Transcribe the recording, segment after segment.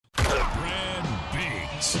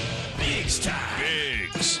Biggs time.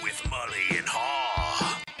 Biggs with Mully and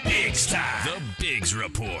Haw. Biggs time. The Biggs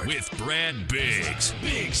Report with Brad Biggs.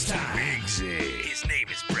 Biggs time. Biggsy. His name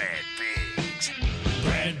is Brad Biggs.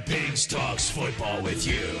 Brad Biggs talks football with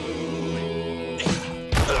you.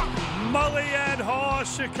 Mully and Haw,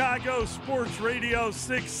 Chicago Sports Radio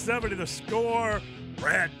 670 The Score.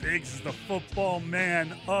 Brad Biggs is the football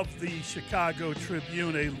man of the Chicago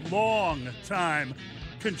Tribune, a long-time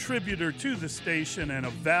contributor to the station and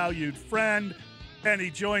a valued friend. And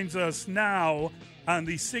he joins us now on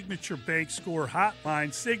the Signature Bank Score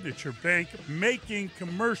Hotline. Signature Bank, making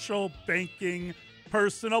commercial banking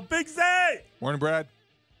personal. Biggsy! Morning, Brad.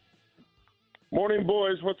 Morning,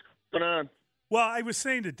 boys. What's going on? Well, I was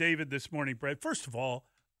saying to David this morning, Brad, first of all,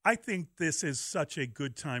 I think this is such a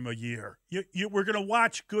good time of year. We're going to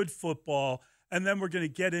watch good football, and then we're going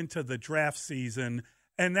to get into the draft season,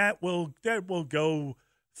 and that will go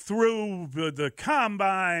through the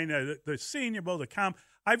combine, the Senior Bowl,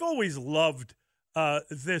 I've always loved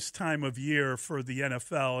this time of year for the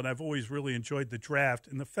NFL, and I've always really enjoyed the draft.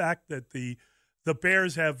 And the fact that the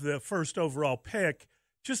Bears have the first overall pick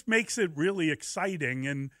just makes it really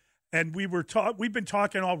exciting. And we've been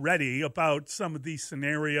talking already about some of these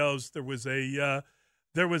scenarios. There was a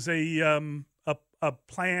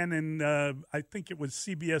plan in I think it was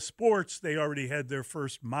CBS Sports. They already had their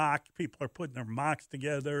first mock. People are putting their mocks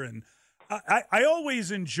together, and I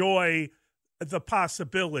always enjoy the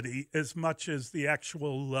possibility as much as the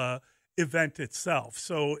actual event itself.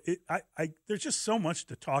 So there's just so much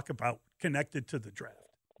to talk about connected to the draft.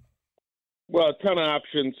 Well, a ton of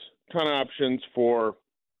options for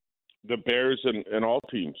the Bears and all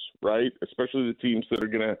teams, right? Especially the teams that are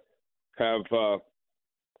going to have, a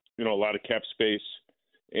lot of cap space.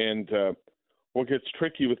 And what gets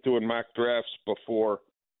tricky with doing mock drafts before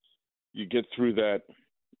you get through that,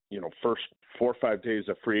 first 4 or 5 days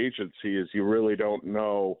of free agency is you really don't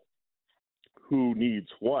know who needs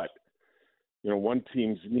what. One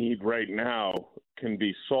team's need right now can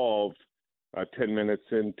be solved 10 minutes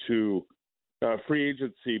into free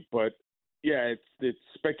agency, but yeah, it's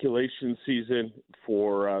speculation season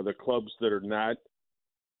for the clubs that are not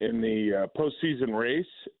in the postseason race,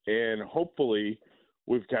 and hopefully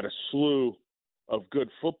we've got a slew of good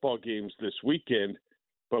football games this weekend.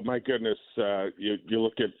 But my goodness, you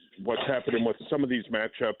look at what's happening with some of these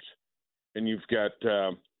matchups, and you've got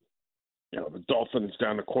the Dolphins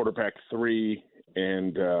down to quarterback 3,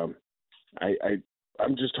 and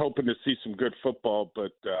I'm just hoping to see some good football.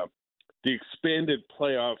 But the expanded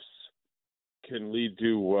playoffs can lead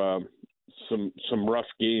to some rough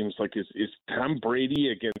games. Like is Tom Brady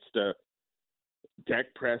against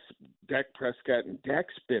Dak Prescott, and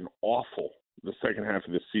Dak's been awful the second half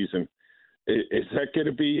of the season. Is that going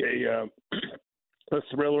to be a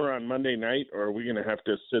thriller on Monday night, or are we going to have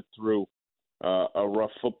to sit through a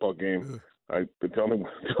rough football game? The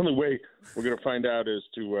only way we're going to find out is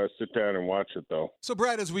to sit down and watch it, though. So,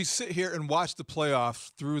 Brad, as we sit here and watch the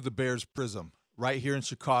playoffs through the Bears prism, right here in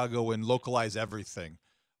Chicago, and localize everything,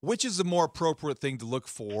 which is the more appropriate thing to look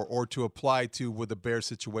for or to apply to with the Bears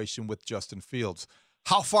situation with Justin Fields?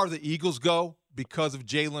 How far the Eagles go because of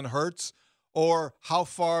Jalen Hurts, or how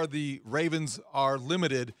far the Ravens are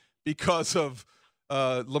limited because of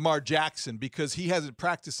Lamar Jackson, because he hasn't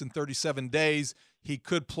practiced in 37 days. He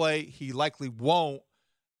could play. He likely won't.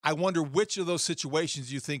 I wonder which of those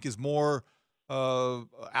situations you think is more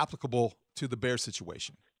applicable to the Bears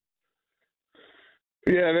situation.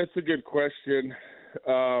 Yeah, that's a good question.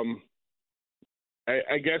 I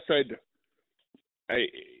guess if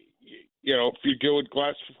you go with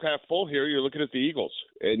glass half full here, you're looking at the Eagles,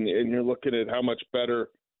 and you're looking at how much better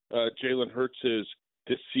Jalen Hurts is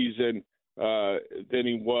this season than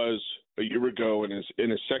he was a year ago in his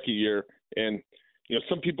second year. And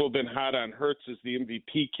some people have been hot on Hurts as the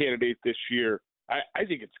MVP candidate this year. I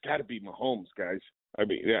think it's got to be Mahomes, guys. I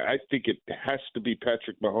mean, I think it has to be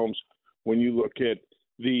Patrick Mahomes when you look at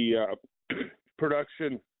the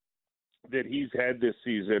production that he's had this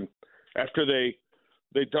season after they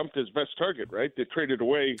dumped his best target, right? They traded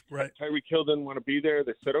away. Right. Tyreek Hill didn't want to be there.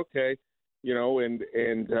 They said, okay,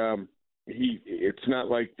 it's not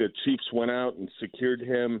like the Chiefs went out and secured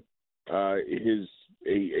him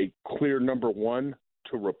a clear number one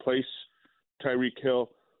to replace Tyreek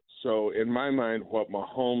Hill. So in my mind, what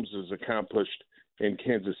Mahomes has accomplished in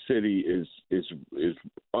Kansas City is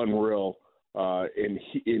unreal.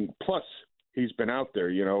 And plus he's been out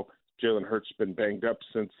there. Jalen Hurts been banged up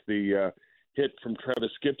since the hit from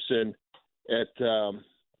Travis Gibson at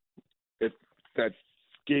that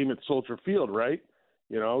game at Soldier Field, right?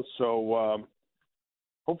 So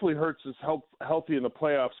hopefully Hurts is healthy in the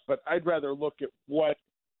playoffs. But I'd rather look at what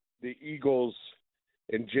the Eagles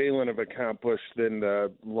and Jalen have accomplished than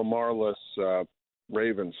the Lamarless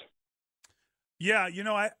Ravens. Yeah,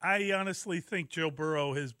 I honestly think Joe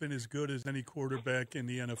Burrow has been as good as any quarterback in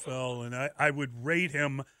the NFL, and I would rate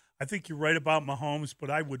him. I think you're right about Mahomes, but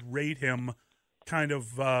I would rate him kind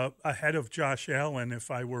of ahead of Josh Allen if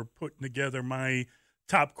I were putting together my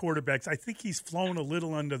top quarterbacks. I think he's flown a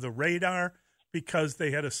little under the radar because they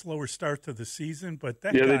had a slower start to the season, but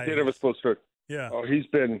that guy, they did have a slow start. Yeah. Oh,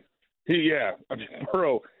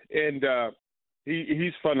 Burrow, and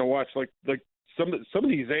he's fun to watch. Like some of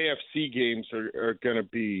these AFC games are going to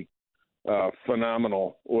be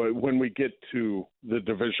phenomenal when we get to the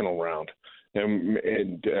divisional round,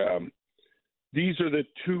 and these are the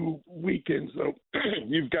 2 weekends. Though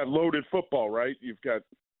you've got loaded football, right? You've got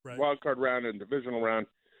wild card round and divisional round.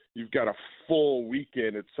 You've got a full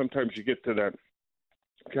weekend. It's sometimes you get to that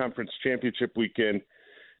conference championship weekend,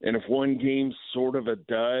 and if one game's sort of a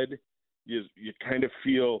dud, you kind of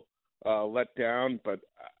feel let down. But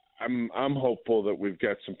I'm hopeful that we've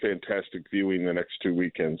got some fantastic viewing the next 2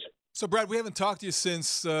 weekends. So, Brad, we haven't talked to you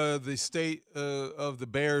since the State of the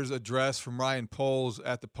Bears address from Ryan Poles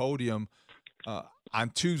at the podium on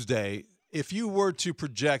Tuesday. If you were to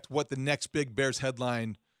project what the next big Bears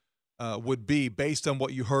headline would be based on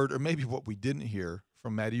what you heard or maybe what we didn't hear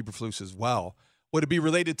from Matt Eberflus as well, would it be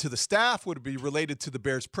related to the staff? Would it be related to the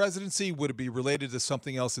Bears presidency? Would it be related to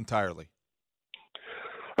something else entirely?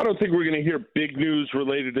 I don't think we're going to hear big news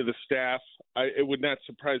related to the staff. It would not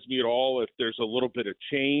surprise me at all if there's a little bit of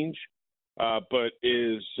change. But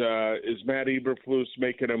is Matt Eberflus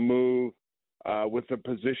making a move with a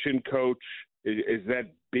position coach? Is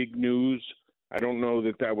that big news? I don't know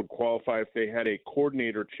that would qualify. If they had a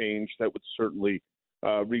coordinator change, that would certainly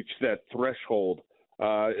reach that threshold.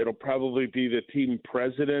 It'll probably be the team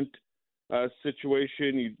president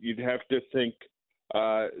situation. You'd have to think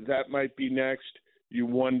that might be next. You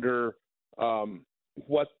wonder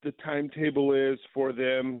what the timetable is for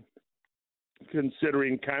them,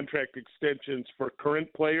 considering contract extensions for current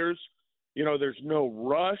players. There's no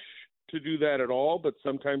rush to do that at all, but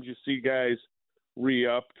sometimes you see guys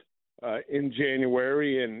re-upped in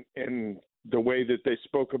January, and the way that they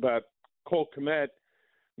spoke about Cole Kmet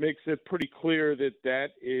makes it pretty clear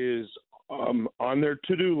that is on their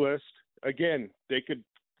to-do list. Again, they could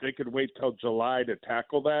wait till July to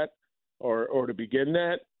tackle that or to begin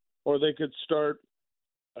that, or they could start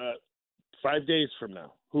 5 days from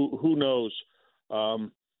now. Who knows?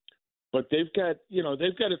 But they've got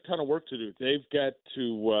a ton of work to do. They've got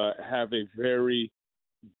to have a very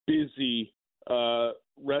busy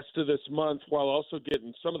rest of this month, while also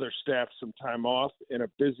getting some of their staff some time off in a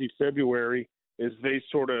busy February as they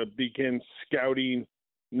sort of begin scouting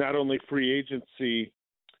not only free agency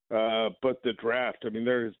but the draft. I mean,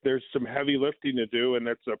 there's some heavy lifting to do, and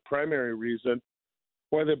that's a primary reason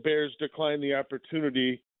why the Bears declined the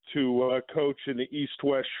opportunity to coach in the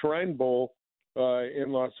East-West Shrine Bowl in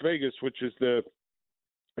Las Vegas, which is if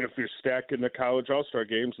you're stacking the college all-star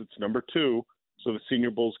games, it's number 2. So the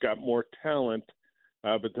Senior Bowl's got more talent,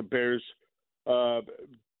 but the Bears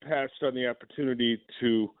passed on the opportunity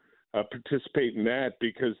to participate in that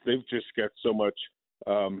because they've just got so much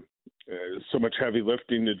heavy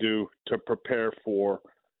lifting to do to prepare for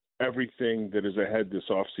everything that is ahead this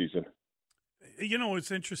offseason.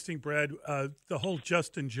 It's interesting, Brad, the whole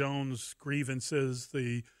Justin Jones grievances,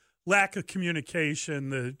 the lack of communication,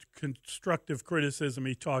 the constructive criticism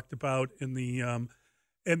he talked about in the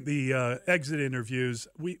exit interviews.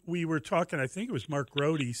 We were talking, I think it was Mark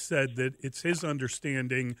Grody said that it's his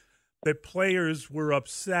understanding that players were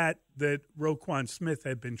upset that Roquan Smith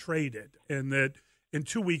had been traded, and that in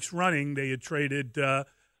 2 weeks running they had traded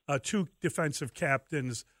 2 defensive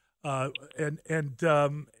captains,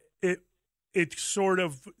 it sort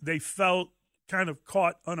of, they felt kind of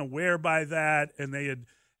caught unaware by that, and they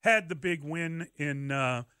had the big win in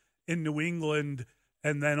New England,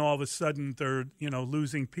 and then all of a sudden they're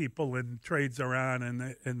losing people and trades are on,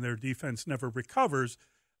 and their defense never recovers.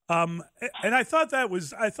 And I thought that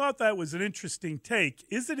was an interesting take.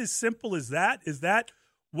 Is it as simple as that? Is that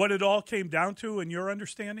what it all came down to in your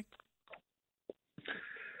understanding?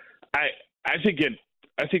 I think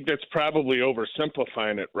that's probably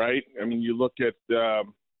oversimplifying it, right? I mean, you look at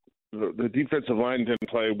the defensive line didn't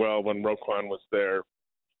play well when Roquan was there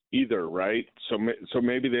either, right? So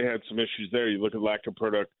maybe they had some issues there. You look at lack of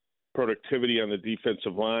productivity on the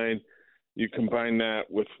defensive line. You combine that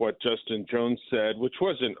with what Justin Jones said, which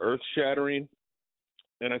wasn't earth-shattering.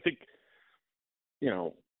 And I think,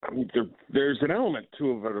 there's an element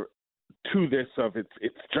to this of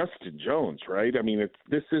it's Justin Jones, right? I mean,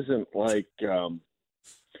 this isn't like,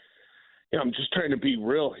 I'm just trying to be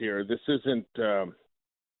real here. This isn't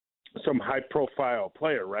some high-profile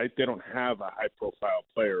player, right? They don't have a high-profile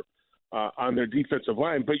player on their defensive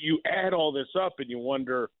line. But you add all this up, and you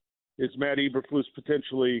wonder, is Matt Eberflus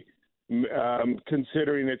potentially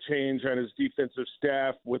considering a change on his defensive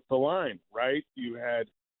staff with the line, right? You had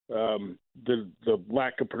the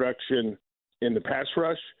lack of production in the pass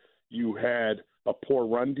rush. You had a poor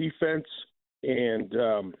run defense. And,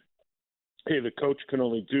 the coach can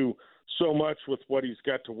only do so much with what he's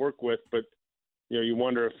got to work with. But, you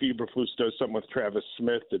wonder if Eberflus does something with Travis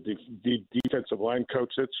Smith, the defensive line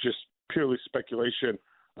coach. That's just purely speculation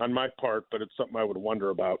on my part, but it's something I would wonder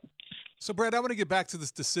about. So, Brad, I want to get back to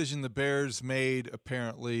this decision the Bears made,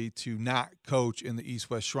 apparently, to not coach in the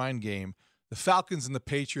East-West Shrine game. The Falcons and the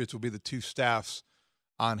Patriots will be the two staffs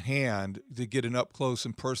on hand to get an up-close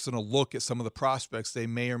and personal look at some of the prospects they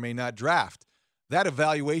may or may not draft. That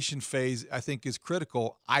evaluation phase, I think, is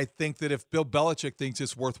critical. I think that if Bill Belichick thinks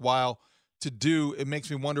it's worthwhile to do, it makes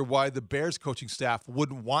me wonder why the Bears coaching staff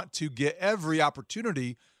wouldn't want to get every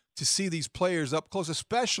opportunity to see these players up close,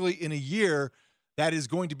 especially in a year that is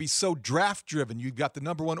going to be so draft-driven. You've got the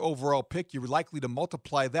number one overall pick. You're likely to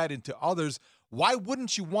multiply that into others. Why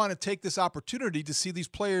wouldn't you want to take this opportunity to see these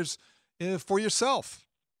players for yourself?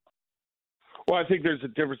 Well, I think there's a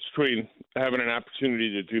difference between having an opportunity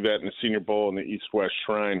to do that in the Senior Bowl and the East-West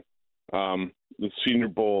Shrine. The Senior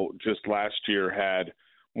Bowl just last year had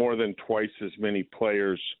more than twice as many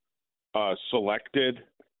players selected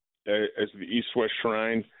as the East-West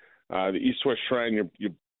Shrine. The East-West Shrine,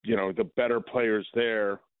 the better players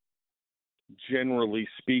there, generally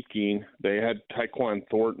speaking, they had Tyquan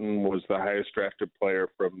Thornton was the highest drafted player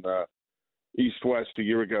from the East-West a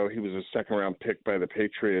year ago. He was a second-round pick by the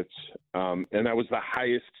Patriots, and that was the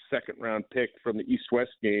highest second-round pick from the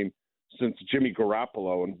East-West game since Jimmy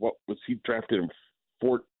Garoppolo. And what was he drafted in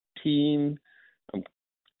 14?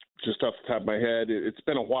 Just off the top of my head, it's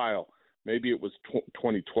been a while. Maybe it was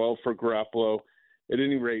 2012 for Garoppolo. At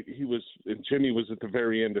any rate, Jimmy was at the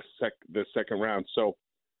very end of the second round. So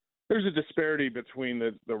there's a disparity between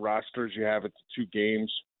the rosters you have at the two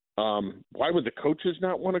games. Why would the coaches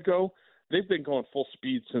not want to go? They've been going full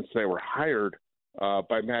speed since they were hired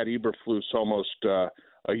by Matt Eberflus almost a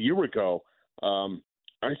year ago.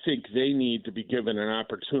 I think they need to be given an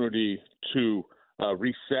opportunity to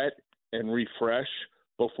reset and refresh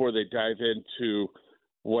before they dive into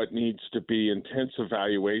what needs to be intense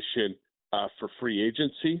evaluation for free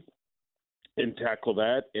agency and tackle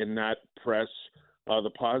that and not press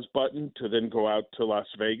the pause button to then go out to Las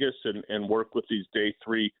Vegas and work with these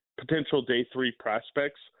potential day three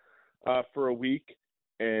prospects for a week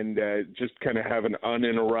and just kind of have an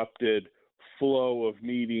uninterrupted flow of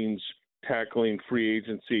meetings tackling free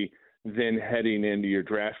agency, then heading into your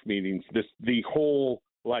draft meetings. The whole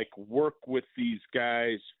work with these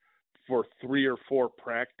guys for 3 or 4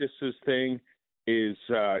 practices thing is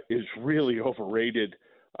really overrated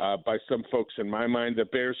by some folks in my mind. The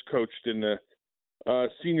Bears coached in the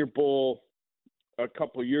Senior Bowl a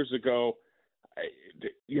couple of years ago.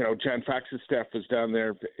 John Fox's staff was down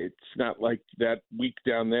there. It's not like that week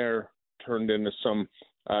down there turned into some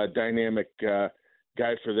dynamic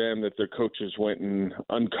guy for them that their coaches went and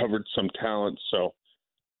uncovered some talent. So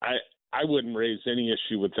I wouldn't raise any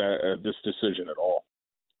issue with this decision at all.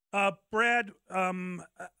 Brad,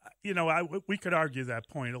 we could argue that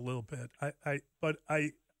point a little bit. But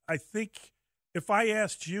I think if I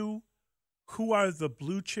asked you who are the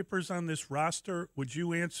blue chippers on this roster, would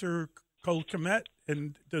you answer Cole Kmet?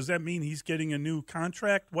 And does that mean he's getting a new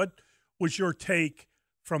contract? What was your take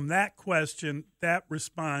from that question, that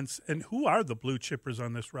response, and who are the blue chippers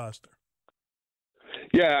on this roster?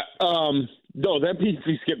 Yeah, no, that means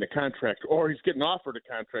he's getting a contract, or he's getting offered a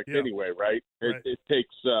contract anyway, right? It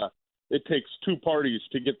takes two parties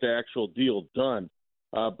to get the actual deal done,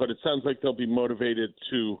 but it sounds like they'll be motivated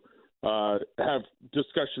to have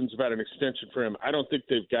discussions about an extension for him. I don't think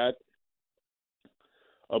they've got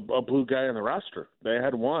a blue guy on the roster. They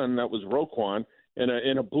had one, that was Roquan,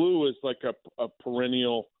 and a blue is like a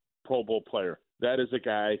perennial Pro Bowl player. That is a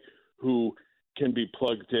guy who can be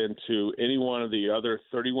plugged into any one of the other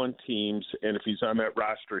 31 teams, and if he's on that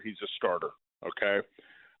roster, he's a starter, okay?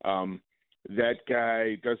 That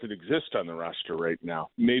guy doesn't exist on the roster right now.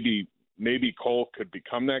 Maybe Cole could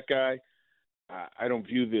become that guy. I don't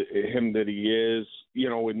view him that he is,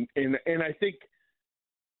 and I think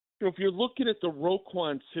if you're looking at the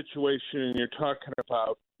Roquan situation and you're talking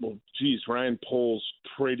about, Ryan Poles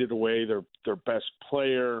traded away their best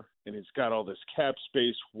player and he's got all this cap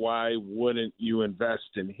space. Why wouldn't you invest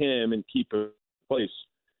in him and keep him in place?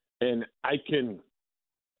 And I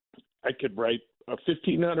could write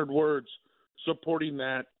 1,500 words supporting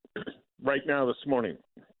that right now this morning.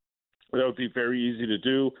 That would be very easy to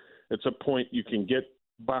do. It's a point you can get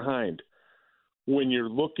behind. When you're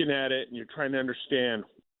looking at it and you're trying to understand,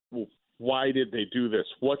 well, why did they do this?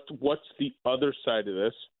 What's the other side of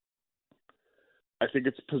this? I think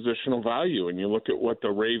it's positional value. And you look at what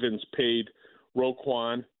the Ravens paid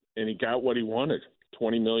Roquan, and he got what he wanted,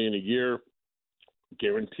 $20 million a year,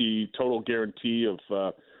 total guarantee of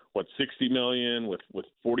 $60 million with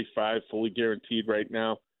 45 fully guaranteed right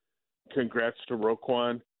now. Congrats to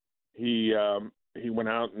Roquan. He went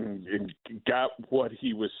out and got what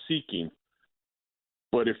he was seeking.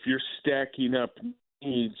 But if you're stacking up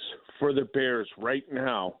needs for the Bears right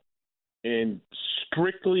now, and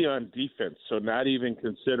strictly on defense, so not even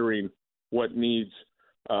considering what needs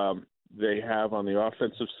they have on the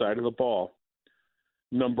offensive side of the ball,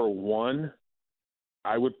 number one,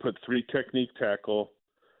 I would put 3 technique tackle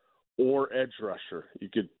or edge rusher. You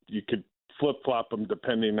could flip-flop them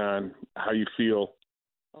depending on how you feel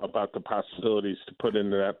about the possibilities to put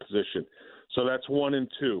into that position. So that's 1 and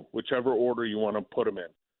 2, whichever order you want to put them in.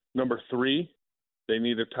 Number 3, they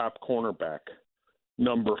need a top cornerback.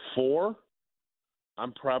 Number 4,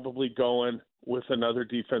 I'm probably going with another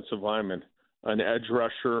defensive lineman, an edge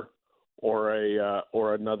rusher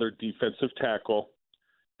or another defensive tackle.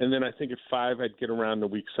 And then I think at 5, I'd get around the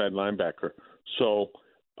weak side linebacker. So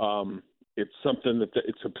it's something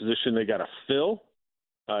it's a position they got to fill.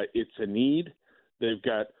 It's a need. They've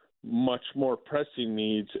got much more pressing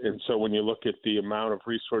needs. And so when you look at the amount of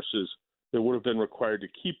resources that would have been required to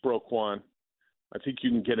keep Roquan, I think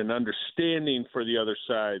you can get an understanding for the other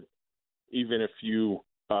side, even if you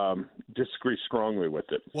disagree strongly with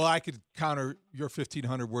it. Well, I could counter your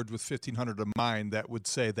 1,500 words with 1,500 of mine that would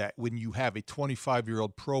say that when you have a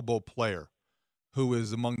 25-year-old Pro Bowl player who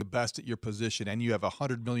is among the best at your position and you have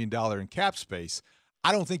 $100 million in cap space,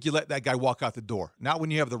 I don't think you let that guy walk out the door. Not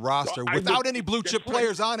when you have the roster without any blue-chip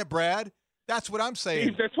players on it, Brad. That's what I'm saying.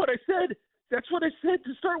 Steve, that's what I said. That's what I said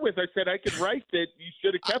to start with. I said I could write that you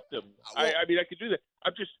should have kept him. I mean, I could do that.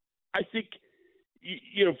 I think,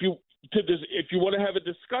 if you want to have a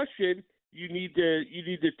discussion, you need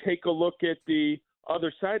to take a look at the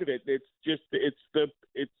other side of it. It's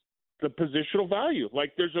the positional value.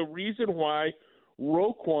 Like, there's a reason why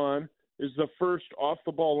Roquan is the first off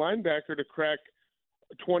the ball linebacker to crack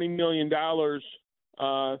 $20 million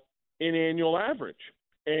in annual average,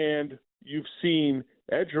 and you've seen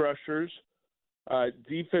edge rushers,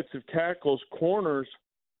 defensive tackles, corners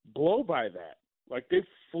blow by that. Like, they've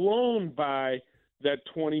flown by that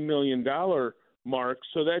 $20 million mark.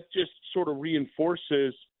 So that just sort of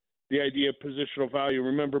reinforces the idea of positional value.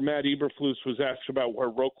 Remember, Matt Eberflus was asked about where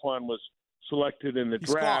Roquan was selected in the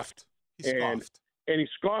draft. He scoffed. And he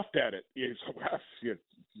scoffed at it. He's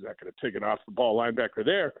not going to take an off-the-ball linebacker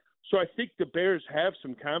there. So I think the Bears have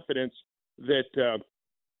some confidence that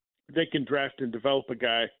they can draft and develop a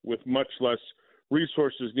guy with much less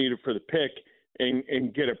resources needed for the pick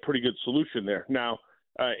and get a pretty good solution there. Now,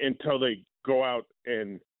 until they go out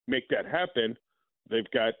and make that happen, they've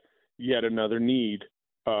got yet another need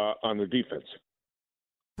on the defense.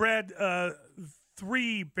 Brad,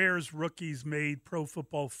 3 Bears rookies made Pro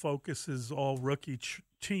Football Focus's all-rookie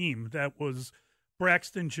team. That was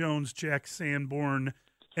Braxton Jones, Jack Sanborn,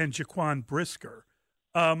 and Jaquan Brisker.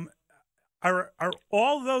 Are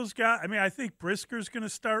all those guys – I mean, I think Brisker's going to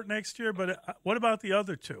start next year, but what about the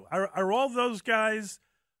other 2? Are all those guys –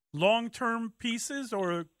 long-term pieces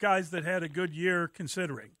or guys that had a good year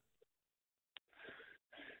considering?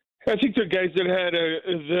 I think they're guys that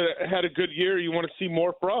had a good year you want to see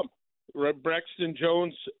more from. Braxton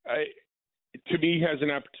Jones, to me, has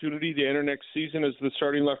an opportunity to enter next season as the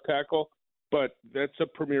starting left tackle, but that's a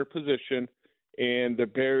premier position, and the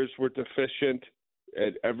Bears were deficient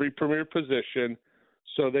at every premier position,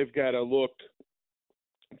 so they've got to look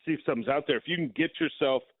and see if something's out there. If you can get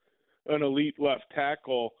yourself an elite left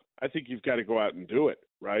tackle, I think you've got to go out and do it,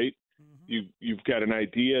 right? Mm-hmm. You've got an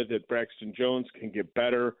idea that Braxton Jones can get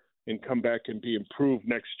better and come back and be improved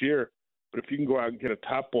next year. But if you can go out and get a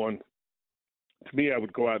top one, to me, I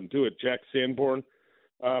would go out and do it. Jack Sanborn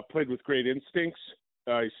played with great instincts.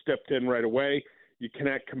 He stepped in right away. You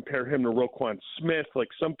cannot compare him to Roquan Smith like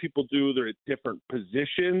some people do. They're at different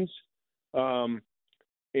positions.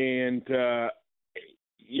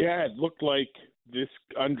 It looked like this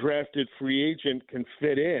undrafted free agent can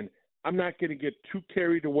fit in. I'm not going to get too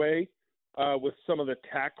carried away with some of the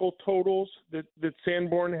tackle totals that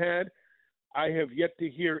Sanborn had. I have yet to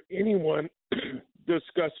hear anyone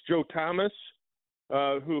discuss Joe Thomas,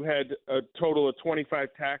 who had a total of 25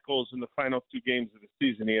 tackles in the final 2 games of the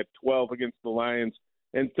season. He had 12 against the Lions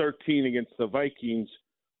and 13 against the Vikings.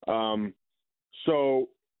 So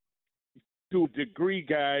to a degree,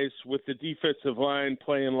 guys, with the defensive line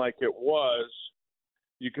playing like it was,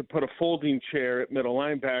 you could put a folding chair at middle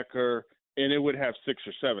linebacker, and it would have 6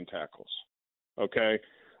 or 7 tackles. Okay?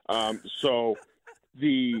 So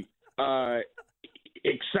the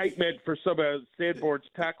excitement for some of Sanborn's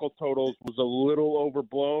tackle totals was a little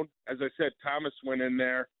overblown. As I said, Thomas went in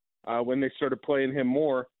there when they started playing him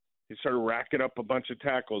more. He started racking up a bunch of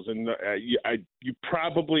tackles, and you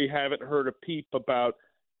probably haven't heard a peep about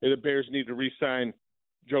the Bears need to re-sign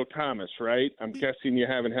Joe Thomas, right? I'm guessing you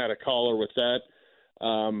haven't had a caller with that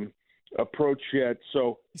approach yet.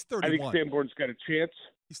 So he's 31. I think Sanborn's got a chance.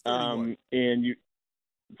 He's 31.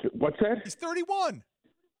 What's that? He's 31.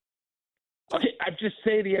 Okay, I'm just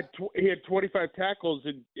saying he had 25 tackles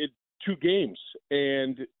in 2 games,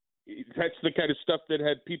 and that's the kind of stuff that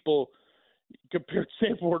had people compared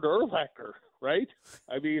Sanborn to Urlacher, right?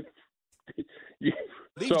 I mean,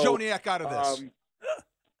 leave Joniak out of this.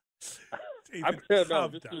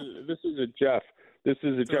 This is a Jeff. This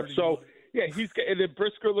is a Jeff. So yeah, and then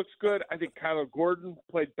Brisker looks good. I think Kyler Gordon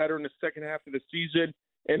played better in the second half of the season,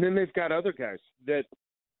 and then they've got other guys that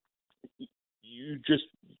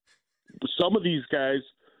some of these guys,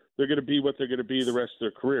 they're going to be what they're going to be the rest of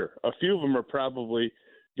their career. A few of them are probably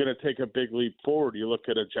going to take a big leap forward. You look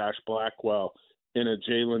at a Josh Blackwell and a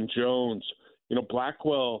Jalen Jones. You know,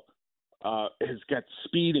 Blackwell has got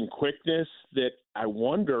speed and quickness that I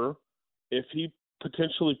wonder if he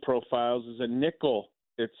potentially profiles as a nickel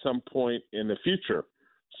at some point in the future.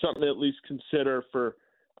 Something to at least consider for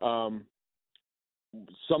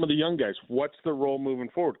some of the young guys. What's the role moving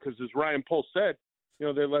forward? Because as Ryan Poles said, you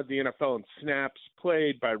know, they led the NFL in snaps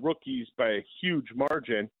played by rookies by a huge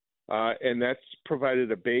margin, and that's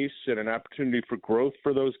provided a base and an opportunity for growth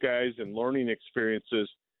for those guys and learning experiences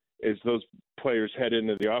as those players head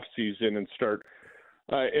into the offseason and start,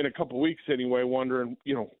 in a couple of weeks anyway, wondering,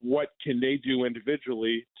 you know, what can they do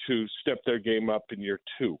individually to step their game up in year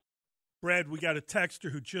 2. Brad, we got a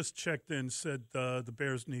texter who just checked in, said the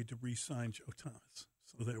Bears need to re-sign Joe Thomas.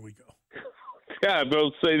 So there we go. Yeah,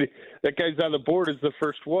 I'll say that guy's on the board as the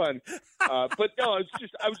first one. But no, I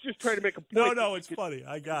was just trying to make a point. No, it's funny.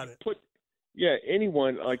 I got it.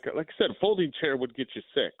 Anyone, like I said, a folding chair would get you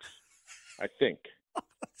 6, I think.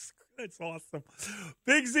 That's awesome.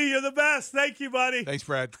 Big Z, you're the best. Thank you, buddy. Thanks,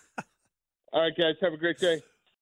 Brad. All right, guys, have a great day.